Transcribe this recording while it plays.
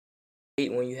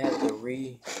hate when you have to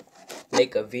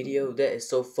remake a video. That is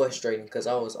so frustrating because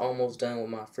I was almost done with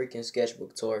my freaking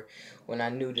sketchbook tour when I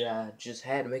knew that I just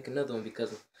had to make another one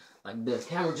because like the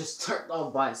camera just turned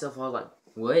off by itself. I was like,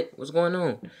 what? What's going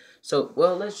on? So,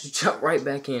 well, let's just jump right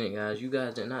back in it, guys. You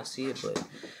guys did not see it,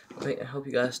 but I hope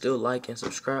you guys still like and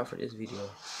subscribe for this video.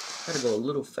 I gotta go a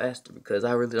little faster because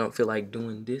I really don't feel like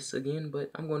doing this again, but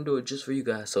I'm gonna do it just for you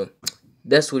guys. So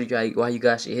that's what why you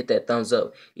guys should hit that thumbs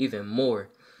up even more.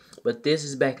 But this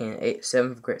is back in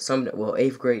 7th grade.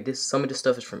 8th grade. Some of this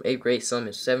stuff is from 8th grade, some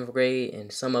is 7th grade,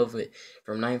 and some of it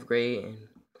from 9th grade. And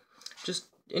just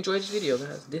enjoy this video,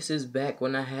 guys. This is back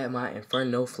when I had my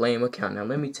Inferno Flame account. Now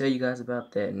let me tell you guys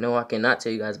about that. No, I cannot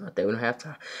tell you guys about that. We don't have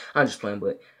time. I'm just playing,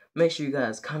 but make sure you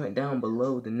guys comment down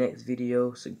below the next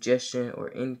video suggestion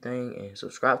or anything, and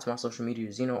subscribe to my social media,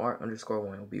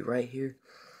 XENOART_1. It'll be right here.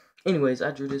 Anyways,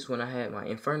 I drew this when I had my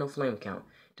Inferno Flame account.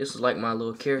 This was like my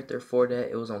little character for that.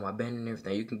 It was on my banner and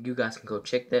everything. You guys can go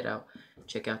check that out.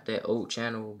 Check out that old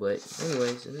channel. But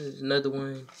anyways, this is another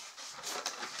one.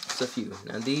 It's a few.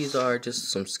 Now these are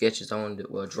just some sketches I wanted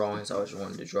to, well, drawings I just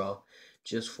wanted to draw,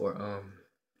 just for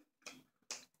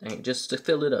just to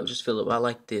fill it up. Just fill it up. I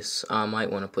like this. I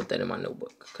might want to put that in my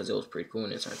notebook because it was pretty cool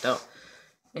and it turned out.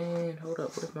 And hold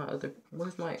up,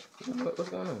 what's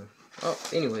going on? Oh,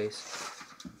 anyways,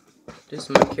 this is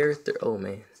my character. Oh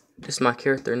man. This is my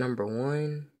character number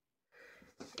 1,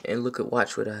 and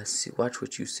watch what I see. Watch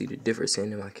what you see the difference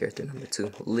in my character number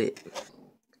 2. Lit.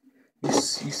 You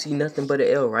see nothing but an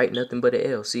L, right? Nothing but an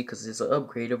L. See, because it's an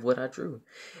upgrade of what I drew.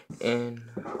 And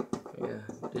yeah,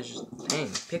 this just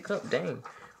dang.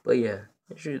 But yeah,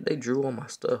 they drew all my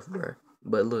stuff, bro.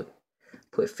 But look,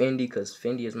 put Fendi because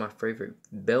Fendi is my favorite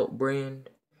belt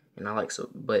brand, and I like so.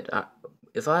 But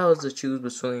if I was to choose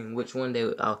between which one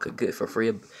I could get for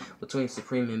free between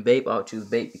Supreme and Bape, I'll choose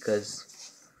Bape because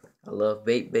I love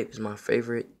Bape. Bape is my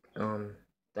favorite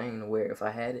thing to wear. If I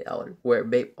had it, I would wear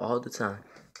Bape all the time.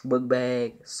 Book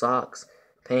bag, socks,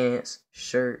 pants,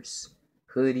 shirts,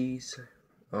 hoodies,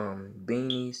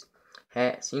 beanies,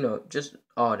 hats, you know, just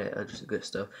all that just good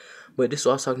stuff. But this is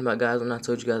what I was talking about, guys, when I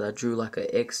told you guys I drew like an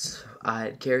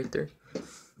X-eyed character.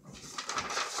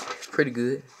 It's pretty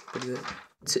good.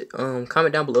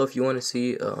 Comment down below if you want to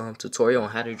see a tutorial on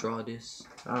how to draw this.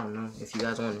 I don't know if you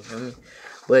guys want to show me,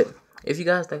 but if you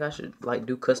guys think I should like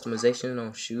do customization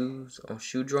on shoes, on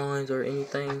shoe drawings or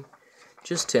anything,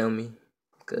 just tell me,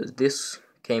 because this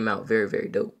came out very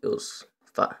dope. It was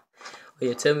fine. Oh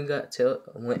yeah,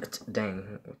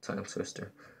 dang, tongue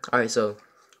twister. Alright, so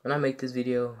when I make this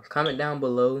video, comment down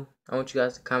below. I want you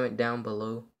guys to comment down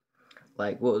below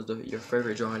like what was your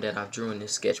favorite drawing that I've drawn in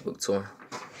this sketchbook tour.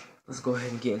 Let's go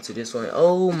ahead and get into this one.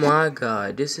 Oh my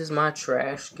god, this is my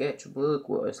trash sketchbook.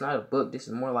 Well, it's not a book. This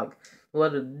is more like, well,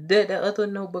 that other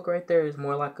notebook right there is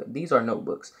more like these are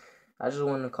notebooks. I just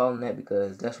wanted to call them that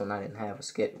because that's when I didn't have a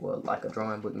sketch, well, like a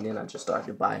drawing book, and then I just started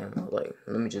to buy them. I was like,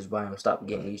 let me just buy them. Stop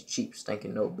getting these cheap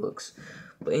stinking notebooks.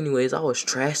 But anyways, I was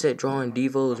trash at drawing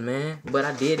Devos, man. But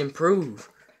I did improve.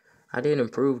 I did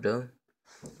improve though.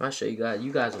 I'll show you guys.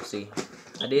 You guys will see.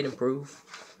 I did improve.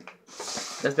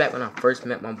 That's back when I first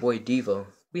met my boy Devo.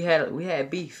 We had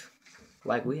beef.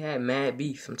 Like, we had mad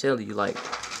beef. I'm telling you, like,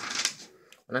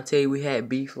 when I tell you we had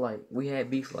beef, like, we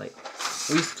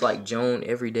used to, like, Joan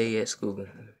every day at school.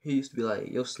 He used to be like,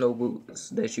 your snow boots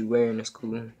that you wearing to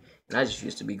school. And I just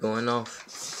used to be going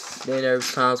off. Then there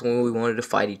was times when we wanted to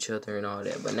fight each other and all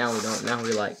that. But now we don't. Now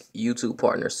we're, like, YouTube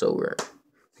partners, so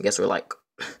I guess we're, like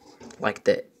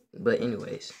that. But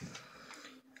anyways,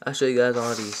 I'll show you guys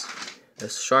all these.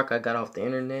 This shark I got off the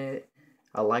internet.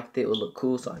 I liked it. It would look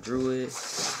cool, so I drew it.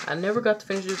 I never got to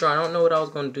finish this drawing. I don't know what I was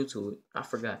going to do to it. I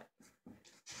forgot.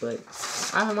 But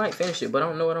I might finish it, but I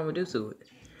don't know what I'm going to do to it.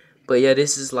 But yeah,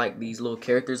 this is like these little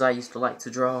characters I used to like to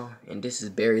draw. And this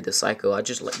is Barry the Psycho. I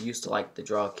just used to like to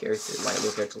draw characters, like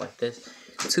little characters like this.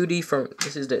 2D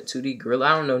this is that 2D gorilla.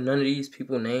 I don't know none of these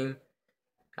people name.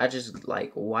 I just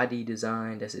like YD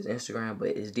Design. That's his Instagram, but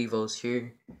it's Devo's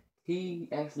here. He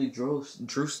actually drew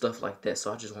stuff like that,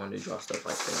 so I just wanted to draw stuff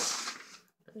like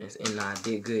that. And I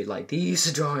did good. Like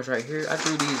these drawings right here, I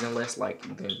drew these in less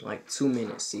than 2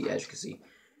 minutes. See, as you can see,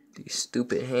 these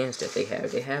stupid hands that they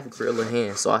have gorilla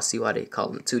hands, so I see why they call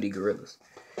them 2D gorillas.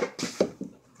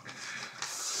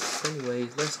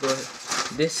 Anyways, let's go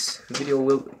ahead. This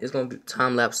video is gonna be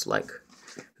time lapse, like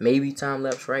maybe time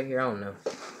lapse right here. I don't know.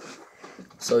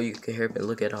 So you can hear me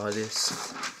look at all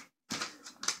this.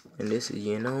 And this is,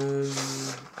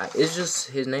 it's just,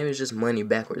 his name is just Money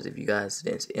backwards, if you guys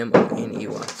didn't see. Money.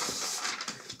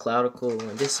 Cloudical.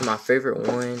 And this is my favorite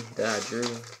one that I drew.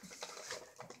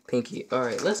 Pinky.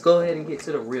 Alright, let's go ahead and get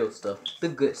to the real stuff. The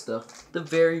good stuff. The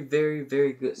very, very,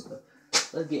 very good stuff.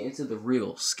 Let's get into the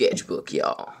real sketchbook,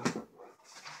 y'all.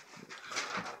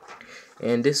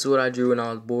 And this is what I drew when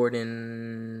I was bored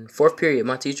in 4th period.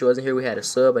 My teacher wasn't here. We had a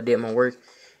sub. I did my work.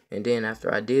 And then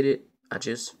after I did it, I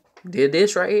just did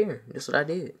this right here. That's what I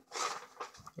did.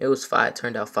 It was fire. It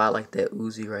turned out fire like that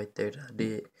Uzi right there that I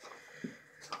did.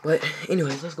 But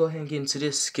anyways, let's go ahead and get into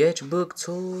this sketchbook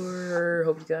tour.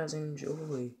 Hope you guys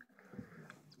enjoy.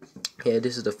 Yeah,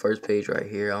 this is the first page right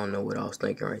here. I don't know what I was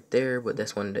thinking right there, but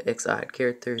that's one of the XENOART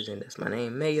characters, and that's my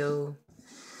name, Manyeal.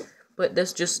 But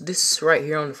that's just, this right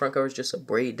here on the front cover is just a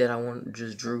braid that I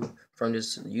just drew from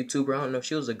this YouTuber. I don't know if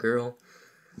she was a girl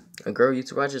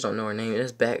YouTuber. I just don't know her name.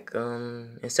 That's back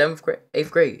in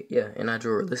 8th grade. Yeah, and I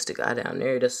drew a realistic eye down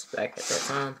there. That's back at that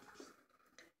time.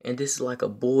 And this is like a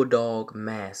bulldog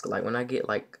mask. Like when I get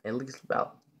like at least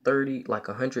about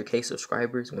 100K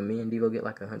subscribers, when me and Devo get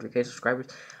like 100K subscribers,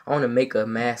 I want to make a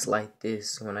mask like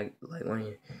this. When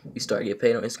you start getting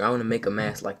paid on Instagram, I want to make a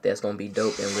mask like that. It's gonna be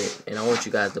dope and lit, and I want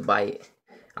you guys to buy it.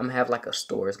 I'm gonna have like a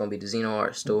store. It's gonna be the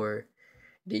XENOART store.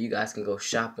 Then you guys can go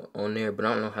shop on there, but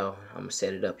I don't know how I'm gonna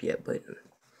set it up yet. But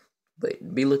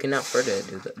be looking out for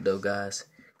that though, guys,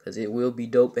 because it will be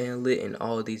dope and lit, and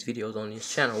all of these videos on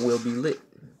this channel will be lit.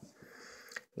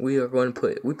 We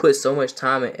put so much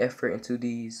time and effort into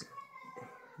these.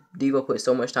 Devo put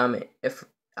so much time and effort.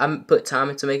 I put time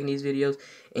into making these videos,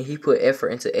 and he put effort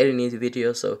into editing these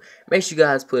videos. So make sure you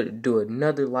guys do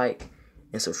another like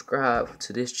and subscribe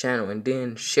to this channel, and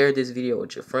then share this video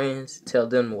with your friends. Tell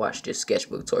them to watch this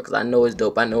sketchbook tour, because I know it's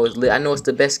dope. I know it's lit. I know it's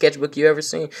the best sketchbook you ever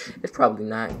seen. It's probably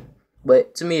not,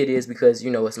 but to me it is, because you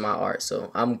know it's my art.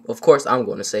 So of course I'm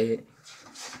going to say it.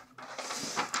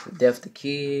 Def the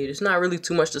Kid. It's not really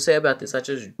too much to say about this. I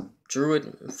just drew it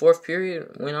in 4th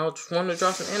period when I was wanting to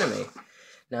draw some anime.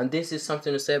 Now this is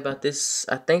something to say about this.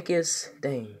 I think it's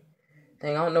dang,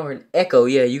 I don't know her. Echo.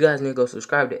 Yeah, you guys need to go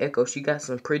subscribe to Echo. She got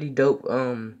some pretty dope.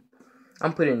 I'm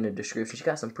putting it in the description. She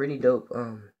got some pretty dope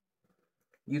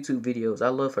YouTube videos. I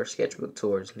love her sketchbook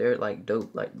tours. They're like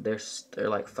dope. Like they're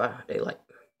like fire. They like,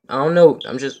 I don't know.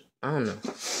 I don't know.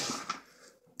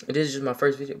 This is just my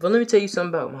first video. But let me tell you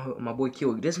something about my boy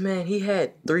Kiwick. This man, he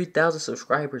had 3,000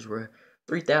 subscribers, bro.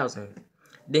 3,000.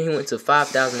 Then he went to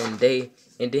 5,000 in a day.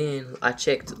 And then I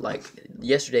checked, like,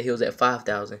 yesterday he was at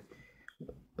 5,000.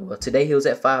 Well, today he was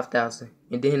at 5,000.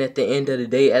 And then at the end of the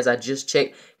day, as I just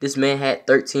checked, this man had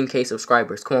 13K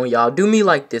subscribers. Come on, y'all. Do me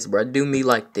like this, bro. Do me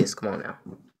like this. Come on now.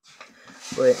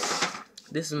 But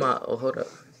this is my, oh, hold up.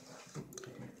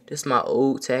 This is my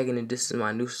old tagging, and this is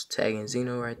my new tagging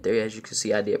Xeno right there. As you can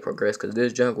see, I did progress, because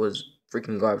this junk was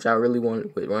freaking garbage. I really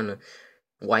wanted to run a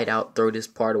white out, throw this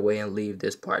part away, and leave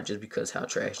this part, just because how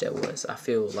trash that was. I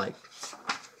feel like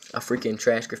a freaking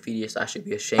trash graffitiist. I should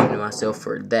be ashamed of myself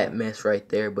for that mess right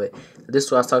there. But this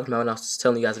is what I was talking about when I was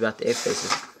telling you guys about the X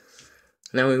faces.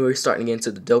 Now we're starting to get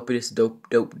into the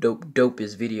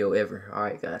dopest video ever.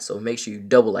 Alright, guys, so make sure you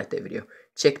double like that video.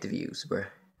 Check the views, bruh.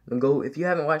 And go, if you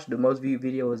haven't watched, the most viewed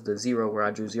video is the 0 where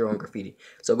I drew 0 on graffiti.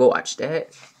 So go watch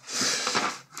that.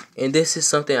 And this is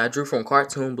something I drew from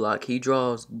Cartoon Block. He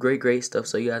draws great stuff,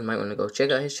 so you guys might want to go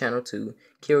check out his channel too.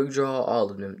 Kiwick draw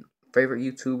all of them. Favorite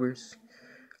YouTubers.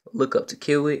 Look up to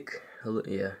Kiwick.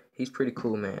 Yeah, he's pretty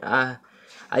cool, man. I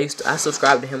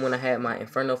subscribed to him when I had my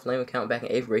Inferno Flame account back in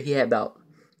 8th grade. He had about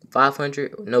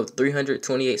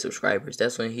 328 subscribers.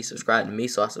 That's when he subscribed to me,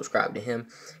 so I subscribed to him,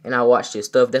 and I watched his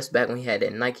stuff. That's back when he had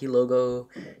that Nike logo,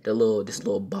 this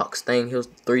little box thing. He was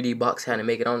 3D box, how to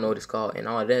make it, I don't know what it's called, and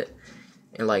all that.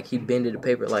 And like he bended the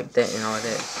paper like that and all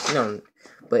that, you know.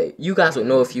 But you guys would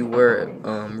know if you were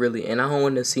really. And I don't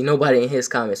want to see nobody in his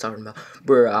comments talking about,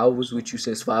 bruh, I was with you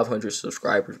since 500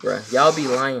 subscribers, bruh. Y'all be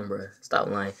lying, bruh. Stop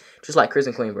lying. Just like Chris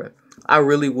and Queen, bruh. I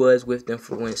really was with them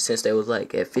since they was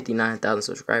like at 59,000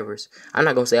 subscribers. I'm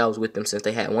not gonna say I was with them since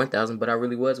they had 1,000, but I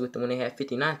really was with them when they had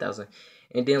 59,000.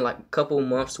 And then like a couple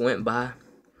months went by,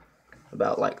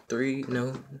 about like I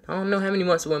don't know how many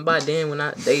months went by. Then when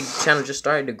they channel just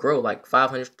started to grow like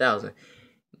 500,000.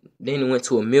 Then it went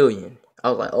to 1 million. I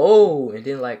was like, oh, and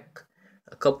then like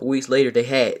a couple weeks later, they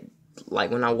had, like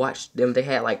when I watched them, they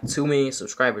had like 2 million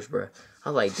subscribers, bro. I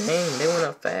was like, dang, they went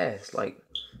up fast. Like,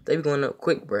 they be going up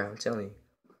quick, bro, I'm telling you.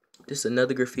 This is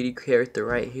another graffiti character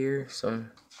right here, so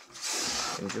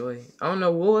enjoy. I don't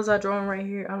know, what was I drawing right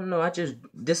here? I don't know, this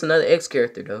is another X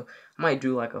character, though. I might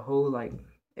do like a whole, like,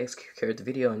 X character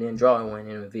video and then draw one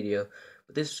in a video.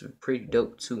 But this is pretty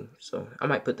dope, too, so I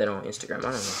might put that on Instagram,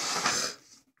 I don't know.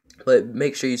 But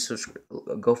make sure you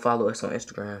go follow us on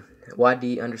Instagram.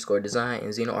 YD_design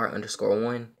and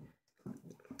XENOART_1.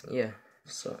 Yeah.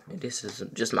 So this is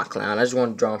just my clown. I just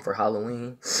want to draw him for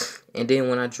Halloween. And then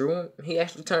when I drew him, he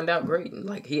actually turned out great.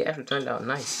 Like, he actually turned out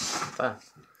nice. Fine.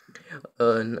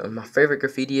 My favorite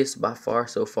graffitiist by far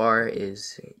so far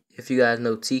is, if you guys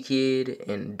know T-Kid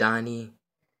and Donnie,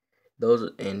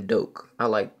 those, and Doke. I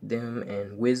like them,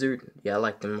 and Wizard. Yeah, I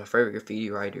like them. My favorite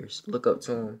graffiti writers. Look up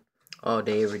to them all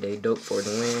day, every day. Dope for the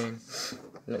win.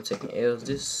 I'm not taking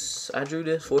L's. I drew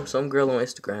this for some girl on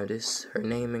Instagram. Her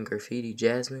name in graffiti,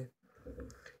 Jasmine.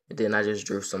 And then I just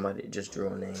drew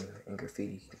a name in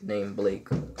graffiti, named Blake.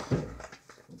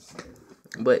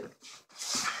 But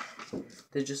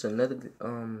there's just another,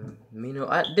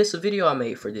 this is a video I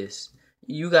made for this.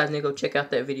 You guys need to go check out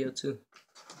that video too.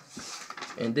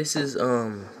 And this is,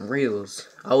 Reels.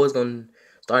 I was gonna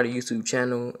start a YouTube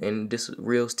channel, and this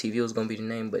Reels TV was gonna be the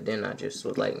name, but then I just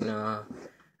was like, nah,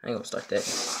 I ain't gonna start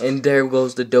that. And there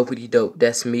goes the dopey dope.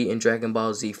 That's me in Dragon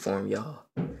Ball Z form, y'all.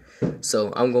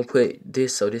 So I'm gonna put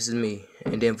this. So this is me,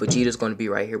 and then Vegeta's gonna be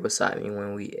right here beside me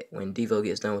when Devo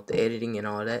gets done with the editing and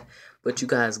all that. But you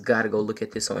guys gotta go look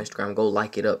at this on Instagram. Go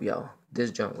like it up, y'all.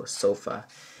 This junk was so fire.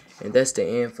 And that's the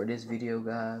end for this video,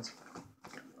 guys.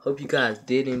 Hope you guys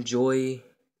did enjoy.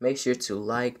 Make sure to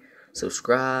like,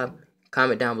 subscribe,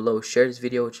 comment down below, share this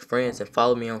video with your friends, and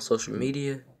follow me on social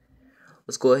media.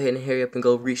 Let's go ahead and hurry up and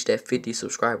go reach that 50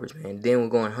 subscribers, man. Then we're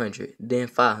going 100, then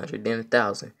 500, then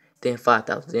 1,000, then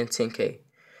 5,000, then 10K.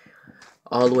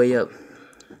 All the way up.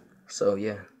 So,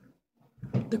 yeah.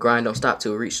 The grind don't stop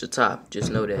till we reach the top. Just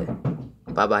know that.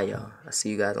 Bye-bye, y'all. I'll see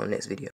you guys on the next video.